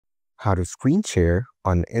How to screen share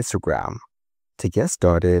on Instagram. To get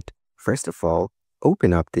started, first of all,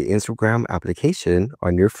 open up the Instagram application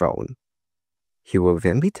on your phone. You will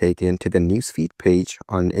then be taken to the newsfeed page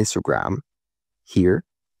on Instagram. Here,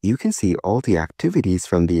 you can see all the activities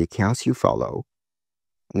from the accounts you follow.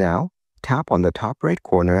 Now, tap on the top right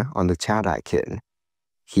corner on the chat icon.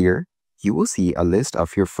 Here, you will see a list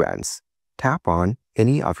of your friends. Tap on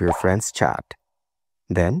any of your friends' chat.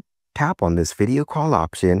 Then, tap on this video call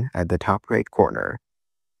option at the top right corner.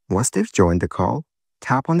 Once they've joined the call,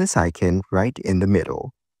 tap on this icon right in the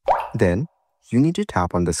middle. Then, you need to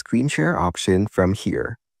tap on the screen share option from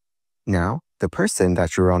here. Now, the person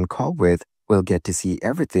that you're on call with will get to see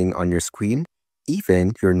everything on your screen,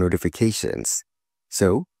 even your notifications.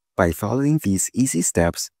 So, by following these easy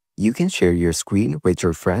steps, you can share your screen with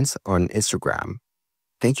your friends on Instagram.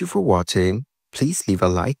 Thank you for watching. Please leave a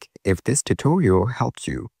like if this tutorial helped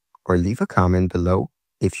you, or leave a comment below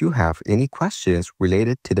if you have any questions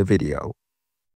related to the video.